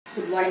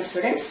Good morning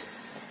students.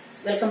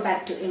 Welcome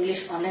back to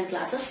English online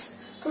classes.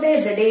 Today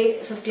is the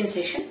day 15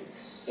 session.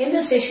 In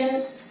this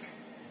session,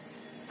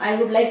 I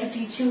would like to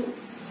teach you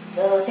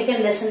the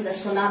second lesson, the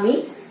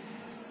tsunami.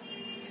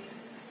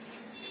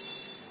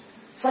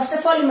 First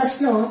of all, you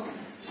must know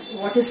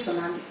what is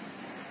tsunami.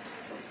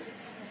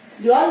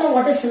 You all know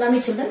what is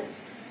tsunami, children?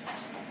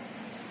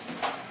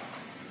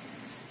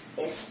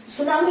 Yes,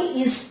 tsunami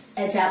is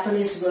a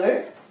Japanese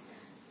word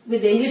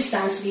with the English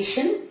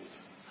translation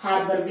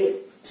harbor wave.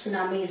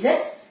 Tsunami is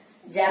a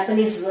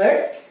Japanese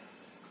word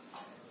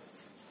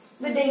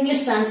with the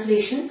English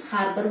translation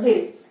harbor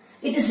wave.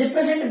 It is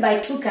represented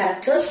by two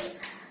characters.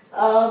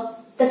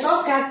 The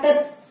top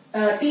character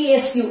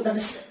TSU, that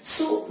is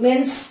Su,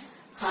 means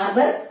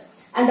harbor,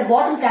 and the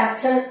bottom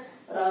character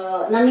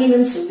Nami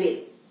means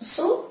wave.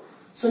 So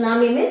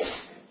tsunami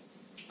means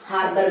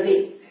harbor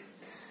wave.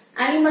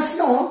 And you must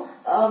know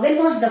when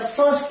was the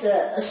first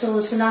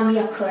tsunami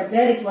occurred,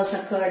 where it was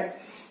occurred.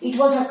 It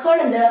was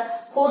occurred in the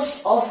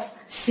coast of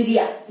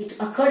Syria. It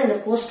occurred in the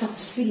coast of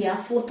Syria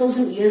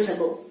 4,000 years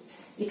ago.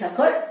 It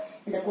occurred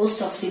in the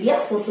coast of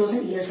Syria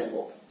 4,000 years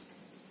ago.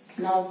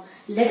 Now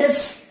let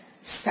us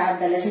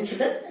start the lesson,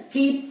 children.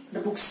 Keep the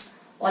books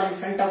all in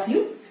front of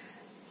you.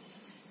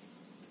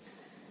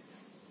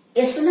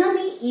 A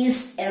tsunami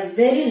is a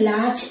very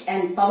large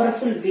and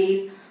powerful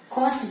wave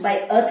caused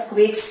by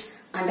earthquakes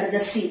under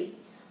the sea.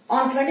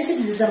 On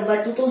 26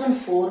 December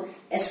 2004,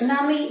 a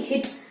tsunami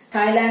hit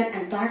Thailand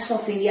and parts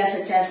of India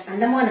such as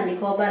Andaman and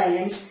Nicobar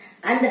Islands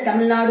and the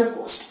Tamil Nadu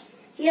coast.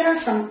 Here are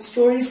some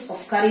stories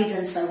of courage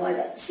and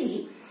survival.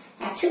 See,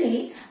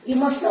 actually, you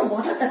must know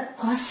what are the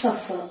causes of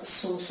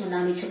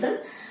tsunami, children.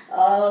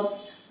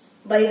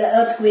 By the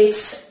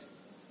earthquakes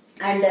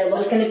and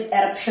volcanic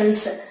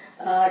eruptions,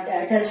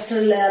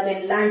 terrestrial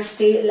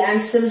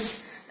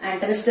landstills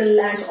and terrestrial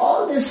lands.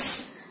 All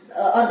this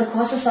are the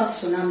causes of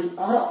tsunami.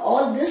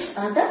 All this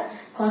are the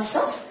causes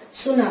of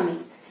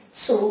tsunami.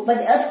 So, by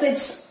the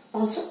earthquakes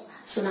also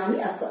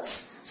tsunami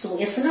occurs. So,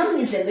 a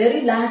tsunami is a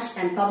very large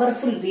and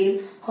powerful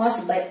wave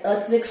caused by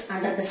earthquakes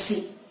under the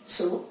sea.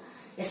 So,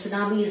 a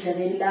tsunami is a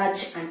very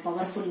large and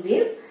powerful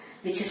wave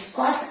which is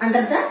caused by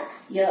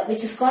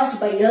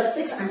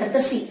earthquakes under the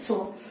sea.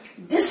 So,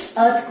 this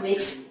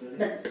earthquakes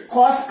that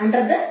cause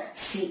under the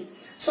sea.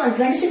 So, on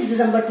 26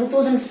 December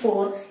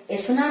 2004, a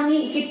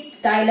tsunami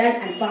hit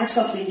Thailand and parts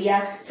of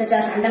India such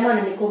as Andaman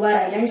and Nicobar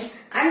Islands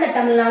and the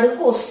Tamil Nadu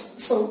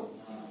coast. So,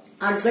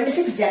 on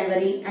 26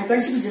 January and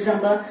 26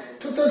 December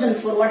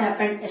 2004, what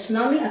happened? A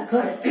tsunami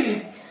occurred.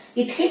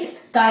 It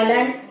hit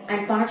Thailand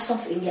and parts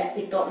of India.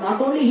 It not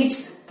only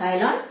hit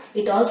Thailand,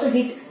 it also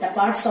hit the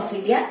parts of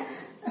India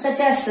such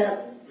as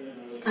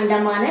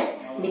Andaman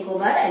and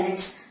Nicobar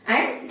Islands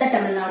and the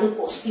Tamil Nadu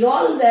coast. You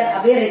all were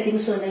aware, I think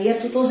so, in the year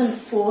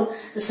 2004,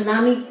 the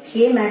tsunami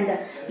came and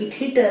it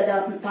hit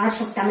the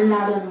parts of Tamil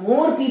Nadu and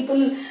more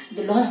people,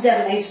 they lost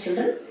their lives,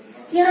 children.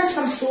 Here are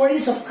some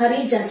stories of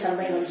courage and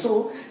survival.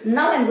 So,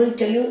 now I am going to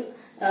tell you,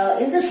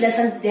 in this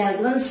lesson, they have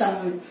given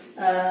some,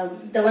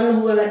 the one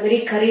who were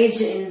very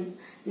courage in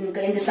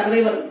the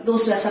survival,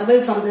 those who have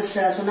survived from this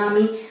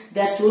tsunami,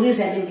 their stories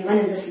have been given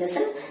in this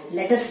lesson.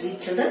 Let us read,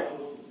 children.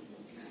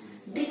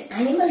 Did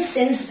animals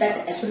sense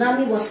that a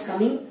tsunami was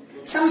coming?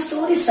 Some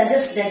stories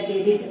suggest that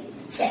they did.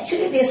 So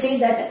actually, they say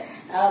that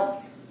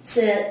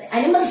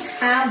animals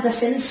have the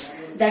sense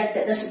that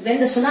when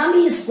the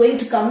tsunami is going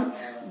to come,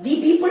 we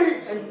people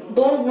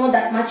don't know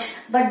that much,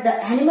 but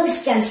the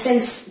animals can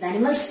sense. The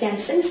animals can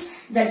sense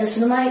that the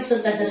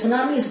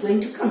tsunami is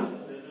going to come.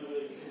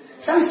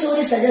 Some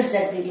stories suggest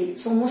that they did.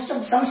 So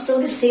some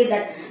stories say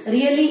that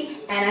really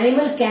an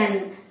animal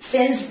can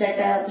sense that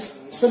a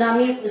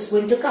tsunami is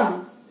going to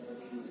come.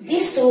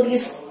 These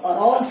stories are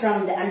all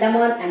from the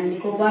Andaman and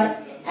Nicobar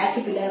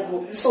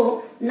archipelago.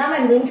 So now I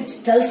am going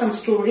to tell some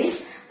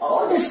stories.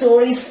 All the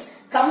stories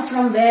come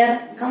from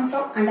where? Come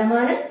from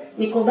Andaman and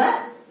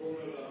Nicobar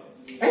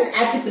and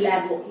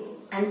archipelago.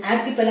 And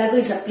archipelago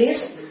is a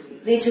place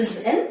which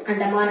is in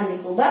Andaman and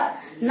Nicobar.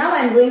 Now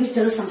I am going to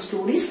tell some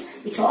stories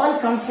which all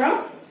come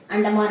from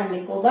Andaman and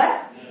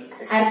Nicobar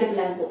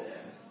archipelago.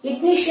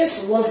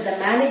 Ignatius was the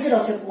manager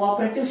of a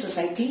cooperative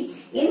society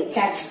in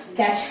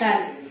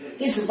Kachhal.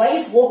 His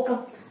wife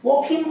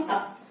woke him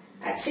up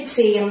at 6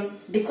 a.m.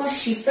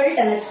 because she felt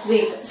an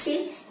earthquake.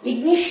 See,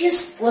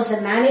 Ignatius was the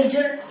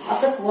manager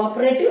of a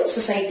cooperative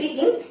society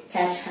in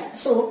Kachhal.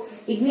 So,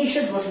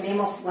 Ignatius was the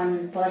name of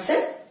one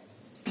person.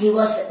 He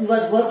was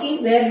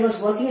working where he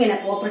was working in a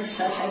cooperative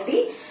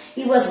society.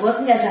 He was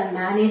working as a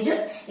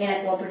manager in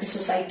a cooperative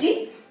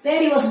society. Where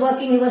he was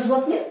working in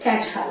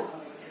Kachhal.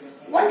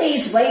 One day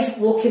his wife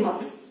woke him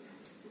up.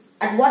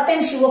 At what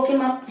time she woke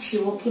him up? She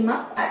woke him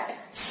up at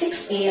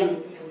 6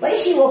 a.m. Why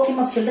she woke him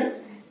up, children?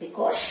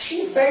 Because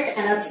she felt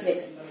an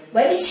earthquake.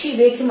 Why did she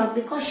wake him up?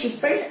 Because she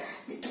felt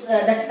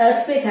that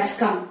earthquake has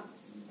come.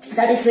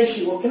 That is why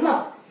she woke him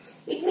up.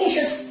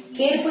 Ignatius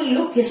carefully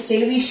took his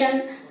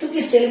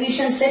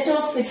television, set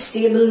off its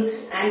table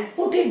and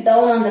put it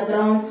down on the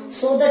ground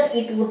so that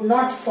it would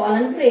not fall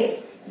and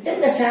break.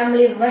 Then the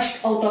family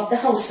rushed out of the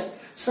house.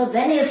 So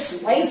when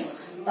his wife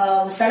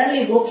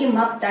suddenly woke him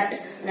up that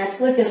an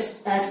earthquake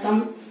has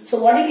come. So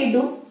what did he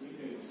do?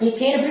 He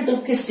carefully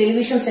took his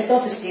television set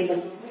off his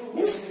table.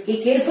 Means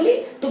he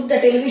carefully took the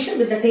television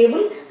with the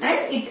table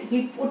and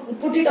he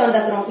put it on the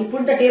ground. He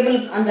put the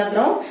table on the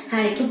ground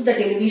and he took the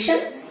television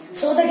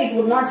so that it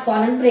would not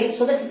fall and break.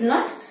 Then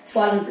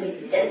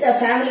the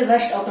family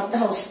rushed out of the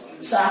house.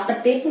 So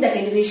after taking the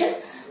television,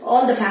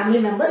 all the family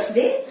members,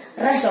 they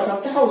rushed out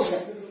of the house.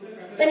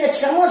 When the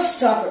tremors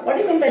stopped, what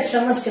do you mean by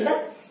tremors, children?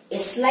 A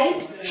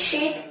slight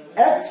shake,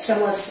 earth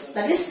tremors.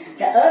 That is,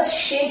 the earth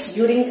shakes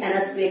during an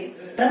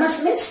earthquake.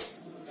 Tremors means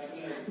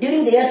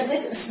during the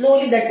earthquake,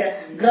 slowly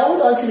that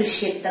ground also will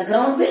shake. The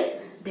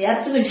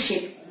earth will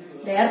shake.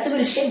 The earth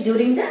will shake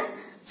during the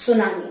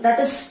tsunami. That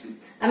is,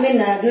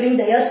 during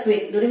the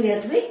earthquake. During the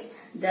earthquake,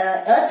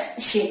 the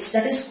earth shakes.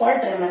 That is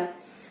called tremor.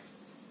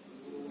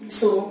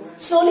 So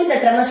slowly the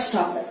tremor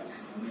stopped.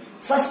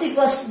 First it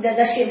was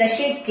the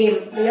shake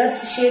came. The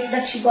earth shake,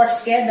 that she got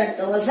scared that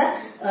there was a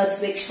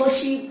earthquake. So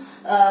she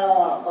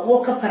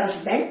woke up her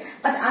husband.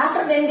 But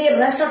after when they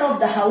rushed out of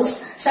the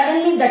house,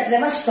 suddenly the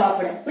tremor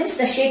stopped. Means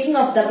the shaking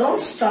of the ground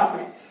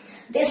stopped.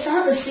 They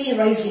saw the sea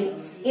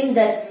rising in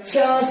the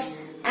chaos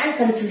and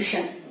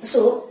confusion.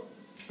 So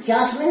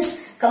chaos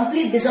means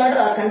complete disorder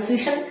or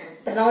confusion,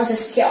 pronounced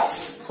as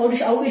chaos.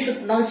 How we should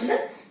pronounce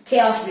it?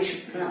 Chaos we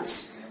should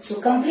pronounce. So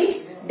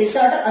complete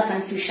disorder or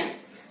confusion.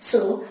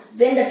 So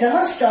when the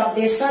tremor stopped,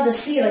 they saw the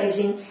sea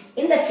rising.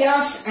 In the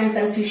chaos and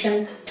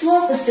confusion, two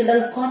of his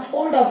children caught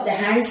hold of the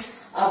hands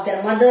of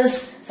their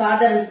mother's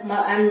father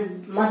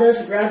and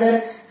mother's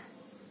brother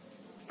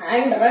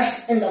and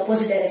rushed in the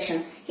opposite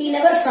direction. He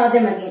never saw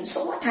them again.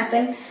 So what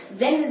happened?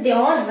 When they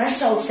all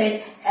rushed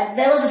outside,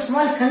 there was a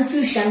small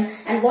confusion,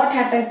 and what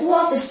happened? Two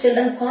of his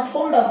children caught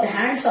hold of the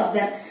hands of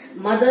their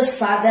mother's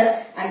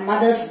father and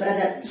mother's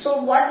brother.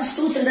 So what these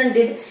two children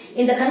did,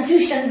 in the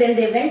confusion when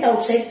they went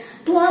outside,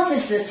 two of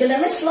his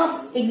children,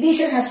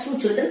 Ignatius has two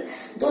children.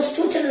 Those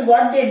two children,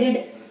 what they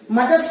did,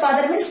 mother's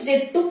father means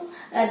they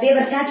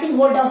were catching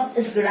hold of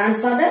his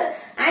grandfather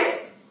and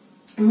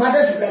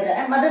mother's brother.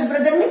 And mother's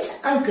brother means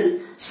uncle.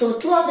 So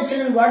two of the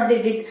children, what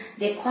they did,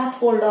 they caught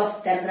hold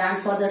of their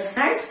grandfather's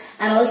hands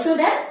and also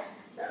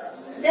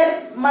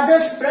their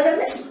mother's brother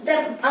means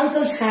their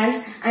uncle's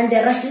hands, and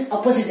they rushed in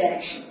opposite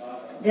direction.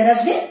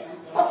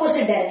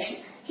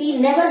 He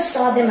never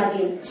saw them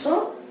again.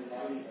 So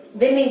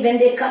when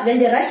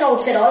they rushed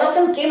outside, all of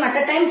them came at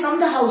a time from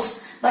the house.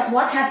 But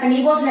what happened?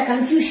 He was in a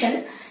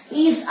confusion.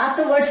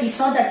 Afterwards he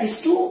saw that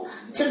his two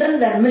children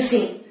were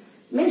missing.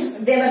 Means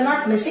they were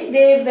not missing.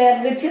 They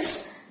were with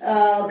his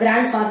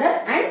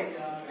grandfather and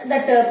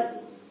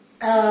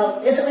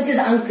with his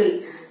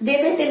uncle.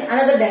 They went in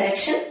another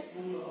direction.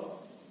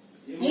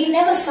 He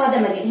never saw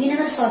them again.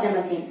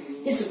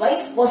 His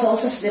wife was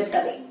also swept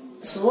away.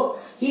 So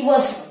he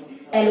was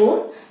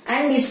alone,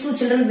 and his two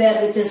children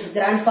were with his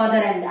grandfather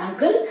and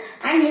uncle,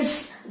 and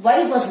his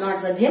wife was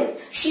not with him.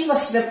 She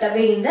was swept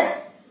away in the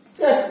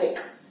earthquake.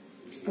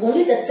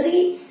 Only the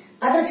three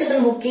other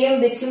children who came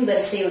with him were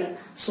saved.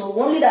 So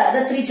only the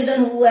other three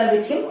children who were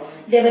with him,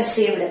 they were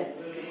saved.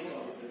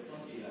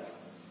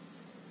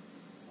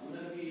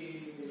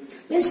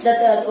 Means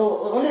that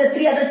only the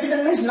three other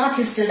children means not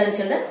his children.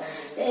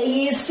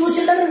 His two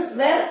children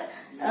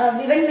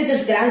we went with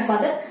his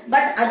grandfather,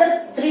 but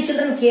other three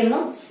children came.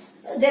 No,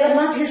 they were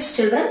not his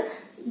children.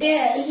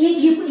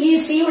 He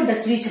saved the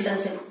three children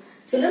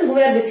who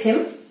were with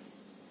him.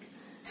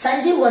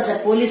 Sanjeev was a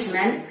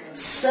policeman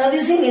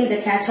servicing in the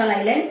Catchall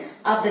Island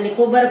of the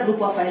Nicobar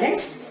group of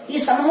islands. He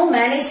somehow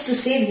managed to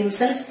save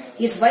himself,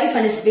 his wife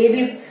and his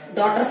baby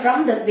daughter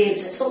from the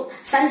waves. So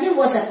Sanjeev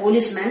was a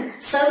policeman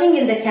serving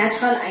in the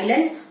Catchall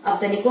Island of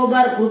the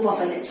Nicobar group of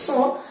islands.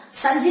 So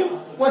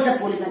Sanjeev was a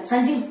policeman.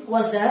 Sanjeev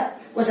was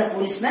a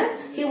policeman.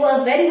 He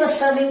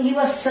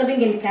was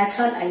serving in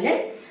Catchall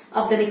Island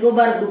of the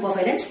Nicobar group of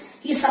islands.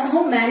 He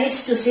somehow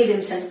managed to save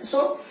himself.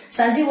 So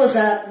Sanjeev was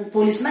a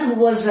policeman who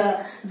was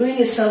doing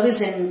his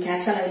service in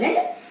Catchall Island.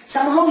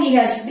 Somehow he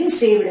has been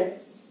saved.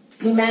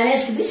 He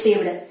managed to be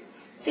saved.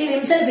 Save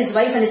himself, his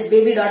wife and his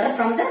baby daughter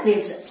from the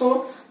waves.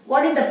 So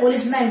what did the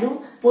policeman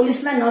do?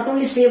 Policeman not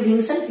only saved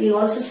himself, he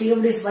also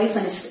saved his wife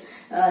and his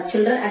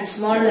children and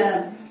small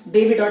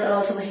baby daughter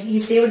also. He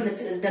saved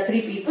the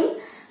three people.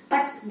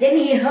 But then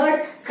he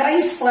heard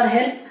cries for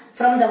help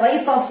from the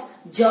wife of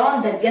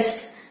John, the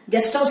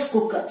guest house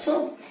cook.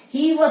 So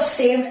he was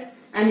saved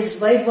and his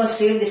wife was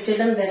saved, his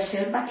children were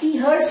saved. But he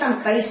heard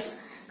some cries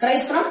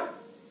for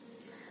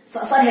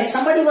help.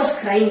 Somebody was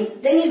crying.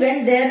 Then he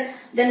went there.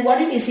 Then what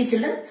did he see,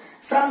 children?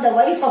 From the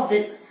wife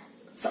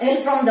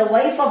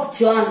of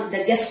John,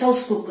 the guest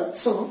house cook.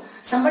 So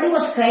somebody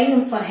was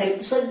crying for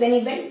help. So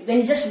when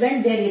he just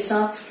went there, he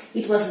saw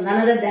it was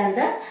none other than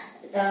the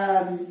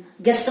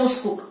guest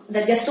house cook.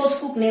 The guest house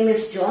cook name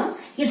is John.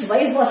 His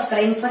wife was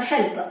crying for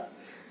help.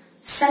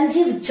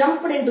 Sanjeev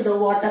jumped into the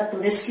water to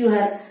rescue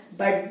her,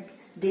 but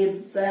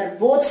they were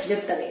both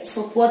swept away.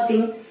 So poor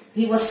thing,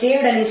 he was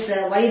saved and his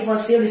wife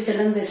was saved, his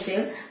children were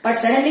saved. But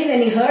suddenly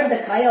when he heard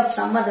the cry of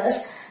some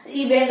others,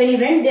 when he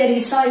went there,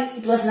 he saw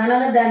it was none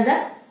other than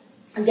the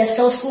guest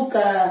house cook,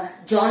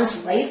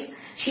 John's wife.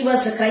 She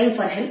was crying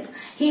for help.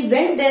 He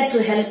went there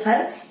to help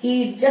her.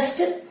 He jumped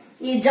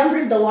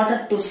into the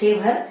water to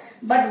save her.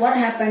 But what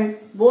happened?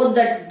 Both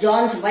the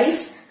John's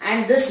wife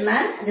and this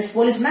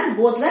policeman,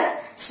 both were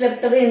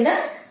swept away in the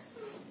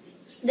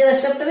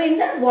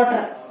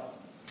water.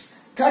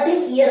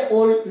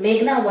 13-year-old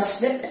Meghna was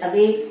swept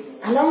away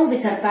along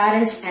with her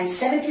parents and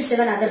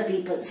 77 other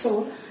people.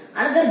 So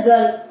another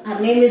girl, her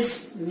name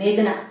is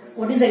Meghna.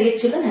 What is her age,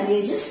 children? Her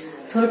age is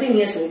 13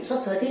 years old.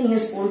 So 13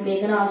 years old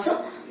Meghna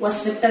also was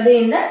swept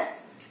away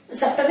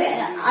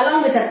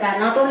along with her parents.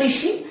 Not only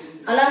she,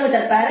 along with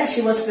her parents,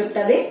 she was swept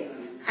away.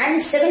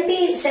 And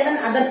 77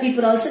 other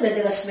people also, when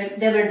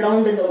they were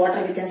drowned in the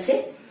water, we can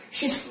say.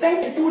 She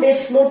spent 2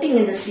 days floating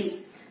in the sea.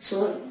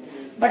 So,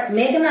 but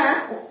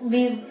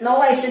Meghna, now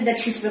I said that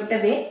she swept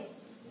away.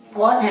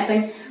 What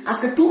happened?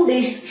 After 2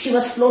 days, she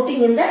was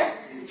floating in the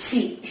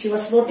sea. She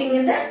was floating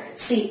in the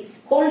sea,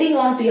 holding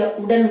on to a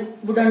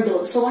wooden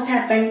door. So what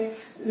happened?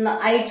 Now,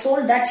 I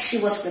told that she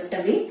was swept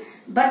away.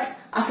 But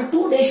after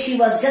 2 days, she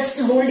was just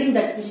holding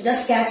that,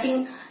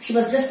 she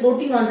was just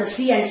floating on the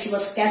sea and she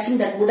was catching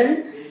that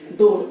wooden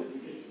door.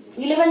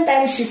 11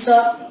 times she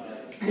saw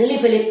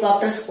relief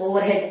helicopters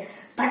overhead,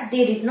 but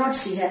they did not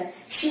see her.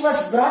 She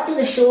was brought to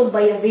the shore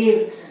by a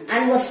wave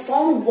and was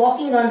found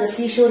walking on the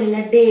seashore in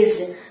a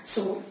daze.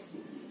 So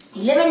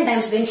 11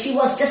 times when she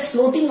was just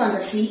floating on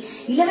the sea,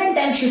 11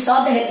 times she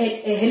saw the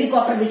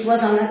helicopter which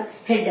was on her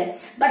head,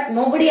 but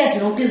nobody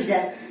has noticed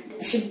her.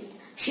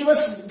 She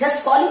was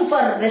just calling for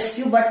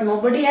rescue, but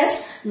nobody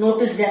has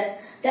noticed her.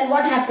 Then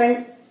what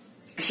happened?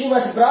 She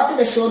was brought to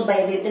the shore by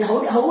a wave. Then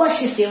how was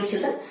she saved,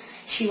 children?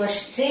 She was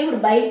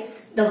saved by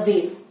the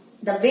wave.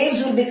 The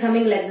waves will be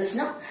coming like this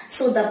now.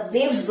 So the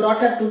waves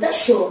brought her to the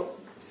shore.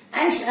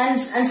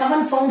 And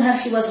someone found her.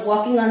 She was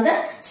walking on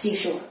the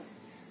seashore.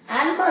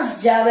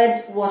 Almas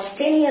Javed was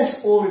 10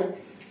 years old.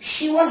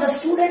 She was a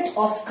student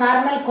of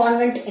Carmel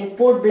Convent in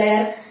Port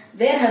Blair,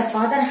 where her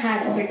father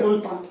had a petrol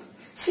pump.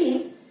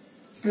 See,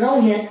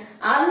 now here,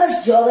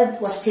 Almas Javed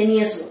was 10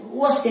 years old. Who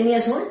was 10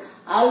 years old?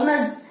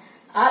 Almas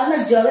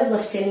Javed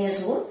was 10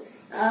 years old.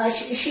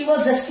 She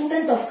was a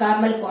student of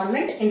Carmel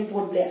Convent in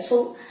Port Blair.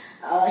 So,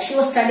 she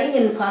was studying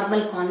in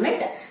Carmel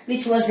Convent,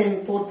 which was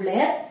in Port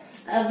Blair,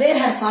 where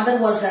her father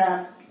was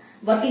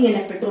working in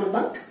a petrol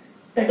pump.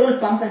 Her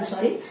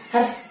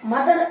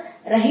mother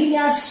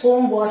Rahelia's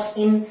home was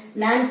in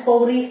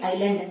Nancowry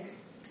Island.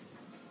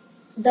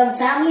 The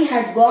family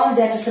had gone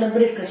there to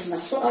celebrate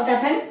Christmas. So what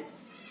happened?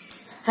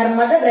 Her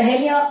mother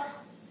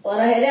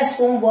Rahelia's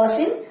home was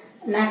in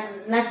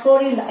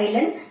Nancowry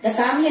Island. The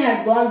family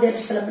had gone there to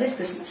celebrate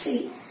Christmas.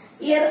 See,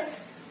 here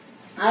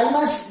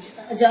Almas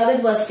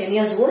Javed was 10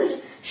 years old.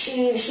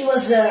 She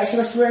was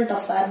student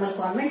of Carmel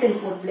Convent in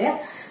Port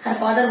Blair. Her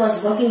father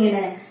was working in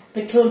a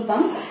petrol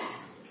pump.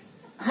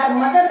 Her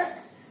mother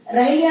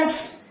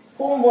Rahelia's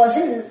home was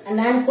in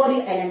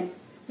Nancowry Island.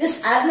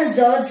 This Almas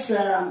Javed's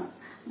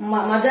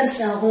mother's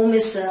home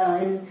is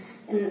in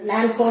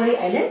Nancowry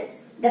Island.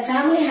 The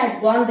family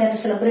had gone there to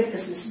celebrate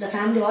Christmas. The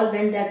family all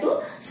went there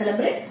to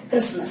celebrate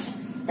Christmas.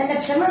 When the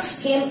tremors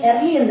came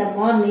early in the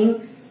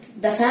morning,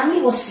 the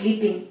family was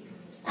sleeping.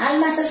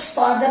 Almas's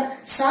father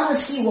saw the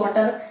sea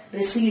water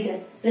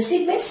recede.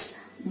 Recede means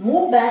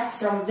move back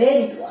from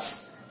where it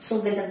was. So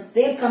when the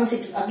wave comes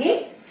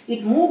again,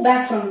 it moved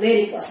back from where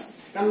it was.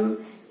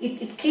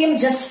 It came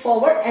just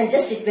forward and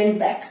just it went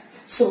back.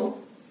 So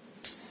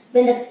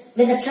when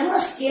the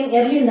tremors came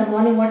early in the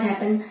morning, what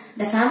happened?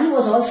 The family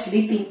was all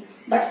sleeping.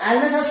 But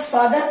Almas's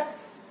father,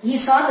 he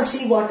saw the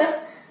sea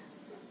water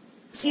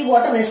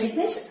recede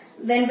means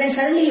when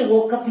suddenly he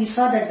woke up, he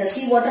saw that the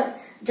sea water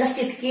just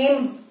it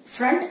came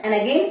front and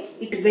again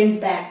it went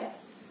back.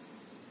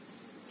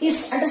 He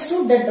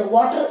understood that the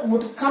water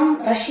would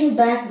come rushing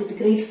back with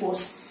great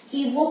force.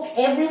 He woke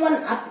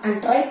everyone up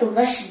and tried to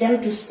rush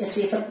them to a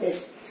safer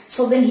place.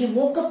 So when he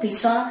woke up, he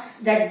saw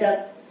that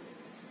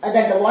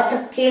the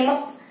water came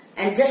up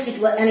and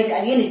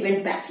it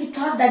went back. He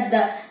thought that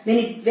when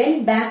it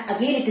went back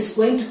again, it is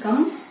going to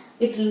come.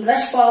 It will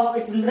rush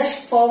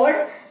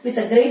forward with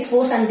a great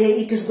force, and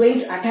it is going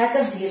to attack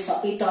us. He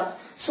thought.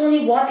 So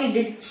what he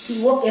did,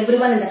 he woke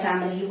everyone in the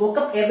family. He woke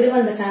up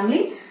everyone in the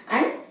family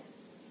and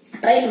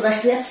tried to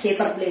rush to a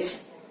safer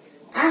place.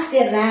 As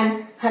they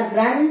ran, her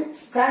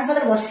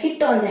grandfather was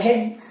hit on the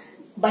head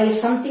by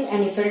something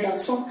and he fell down.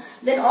 So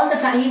when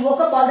he woke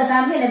up all the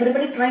family and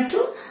everybody tried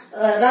to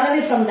run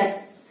away from that.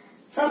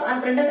 Run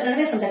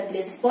away from that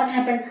place. What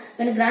happened?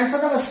 When the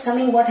grandfather was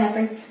coming, what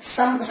happened?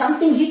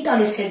 Something hit on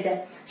his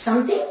head.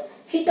 Something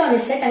hit on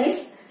his head and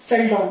he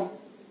fell down.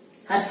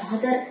 Her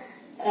father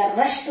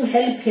rushed to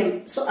help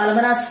him. So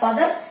Almana's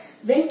father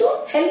went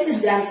to help his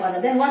grandfather.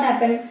 Then what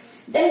happened?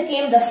 Then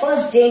came the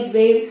first giant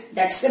wave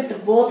that swept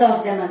both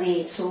of them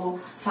away. So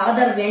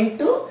father went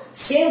to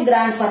save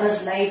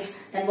grandfather's life.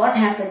 Then what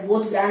happened?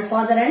 Both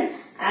grandfather and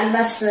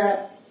Alma's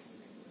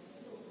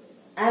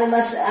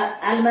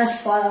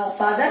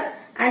father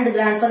and the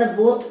grandfather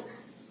both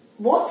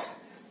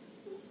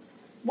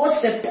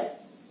swept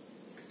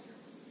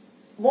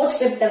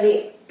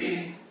away.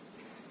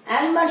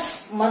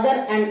 Alma's mother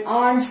and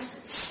aunts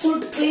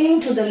stood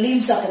clinging to the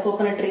leaves of a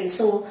coconut tree.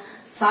 So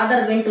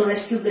father went to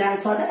rescue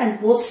grandfather and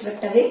both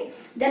swept away.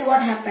 Then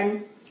what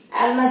happened?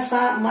 Alma's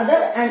mother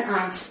and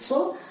aunts.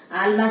 So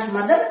Alma's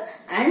mother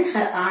and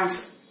her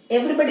aunts,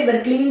 everybody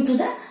were clinging to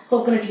the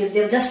coconut leaves.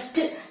 They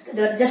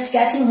were just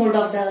catching hold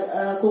of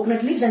the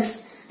coconut leaves and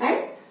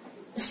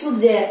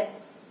stood there,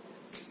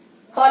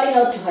 calling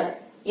out to her.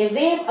 A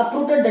wave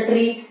uprooted the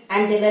tree,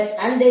 and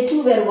they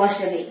too were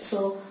washed away.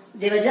 So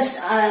they were just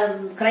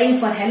crying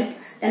for help.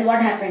 Then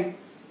what happened?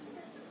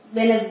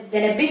 When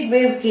a big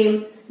wave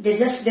came, they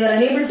were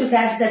unable to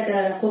catch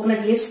that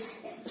coconut leaves.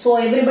 So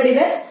everybody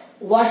were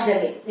washed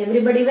away.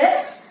 Everybody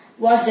were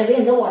washed away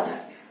in the water.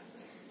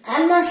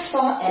 Alma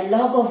saw a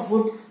log of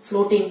wood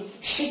floating.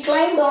 She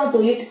climbed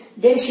onto it.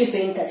 Then she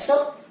fainted.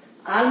 So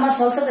Alma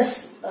also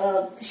was.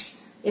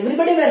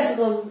 Everybody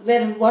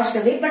were washed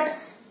away, but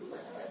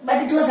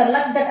it was a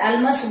luck that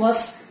Alma's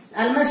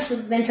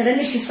when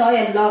suddenly she saw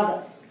a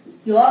log.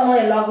 You all know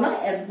a log, no?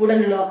 A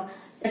wooden log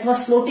that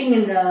was floating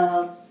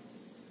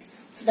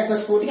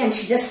and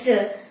she just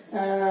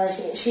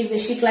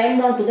she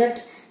climbed onto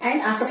that,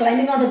 and after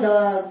climbing onto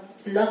the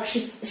log,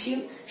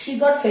 she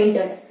got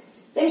fainted.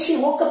 When she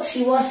woke up,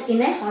 she was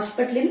in a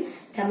hospital in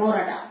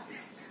Camorata.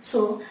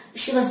 So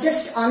she was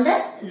just on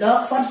the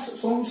log for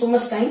so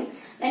much time,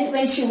 and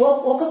when she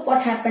woke up,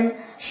 what happened?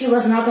 She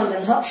was not on the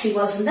log, she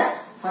was in the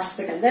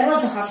hospital. There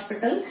was a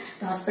hospital.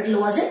 The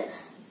hospital was in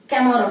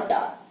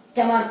Camorata.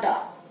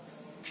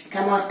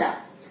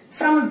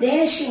 From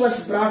there she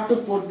was brought to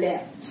Port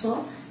Blair.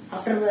 So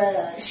after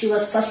she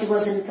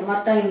was in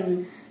Camorata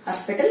in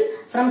hospital.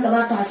 From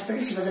Camorata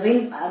hospital she was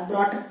again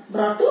brought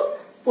to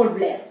Port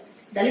Blair.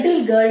 The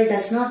little girl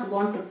does not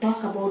want to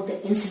talk about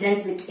the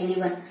incident with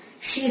anyone.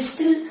 She is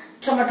still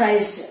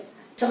traumatized.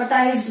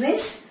 Traumatized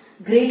means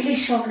greatly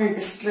shocked and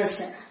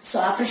distressed. So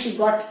after she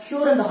got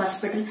cured in the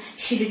hospital,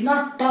 she did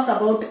not talk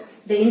about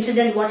the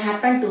incident, what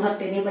happened to her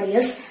to anybody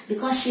else,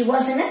 because she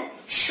was in a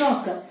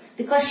shock.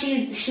 Because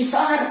she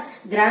saw her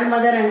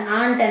grandmother and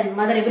aunt and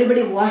mother,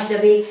 everybody washed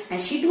away,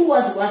 and she too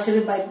was washed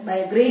away by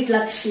a great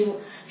luck. She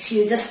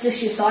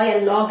saw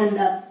a log in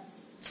the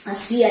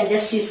sea, and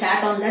just she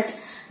sat on that.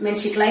 When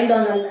she climbed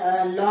on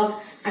the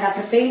log, and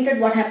after fainted,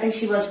 what happened?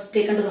 She was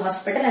taken to the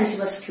hospital and she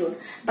was cured.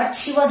 But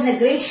she was in a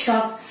great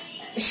shock.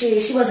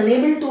 She was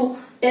unable to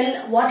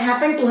tell what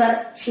happened to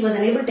her. She was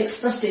unable to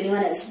express to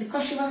anyone else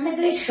because she was in a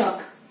great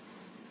shock.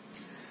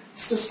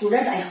 So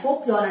students, I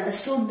hope you all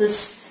understood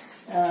this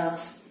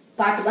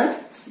part 1.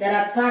 There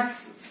are part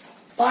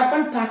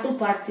 1, part 2,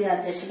 part 3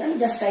 are there, children.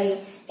 Just I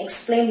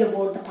explained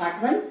about the part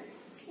 1.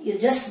 You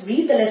just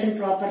read the lesson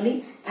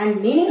properly,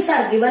 and meanings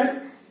are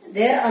given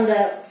there on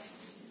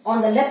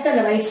the left and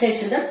the right side,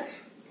 children.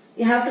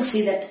 You have to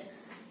see that.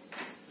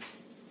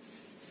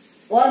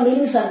 All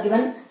meanings are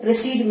given.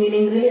 Recede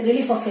meaning,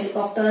 relief of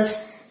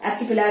helicopters,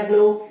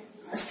 archipelago,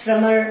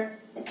 streamer,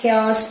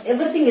 chaos,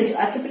 everything is.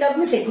 Archipelago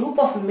means a group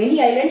of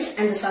many islands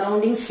and the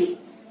surrounding sea.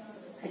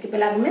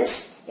 Archipelago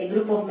means a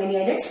group of many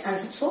islands,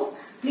 and so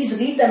please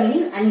read the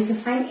meanings, and if you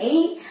find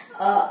any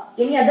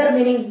other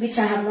meaning which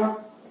I have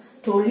not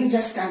told you,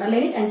 just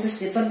underline it and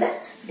just refer the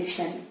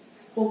dictionary.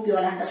 Hope you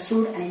all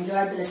understood and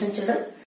enjoyed the lesson, children.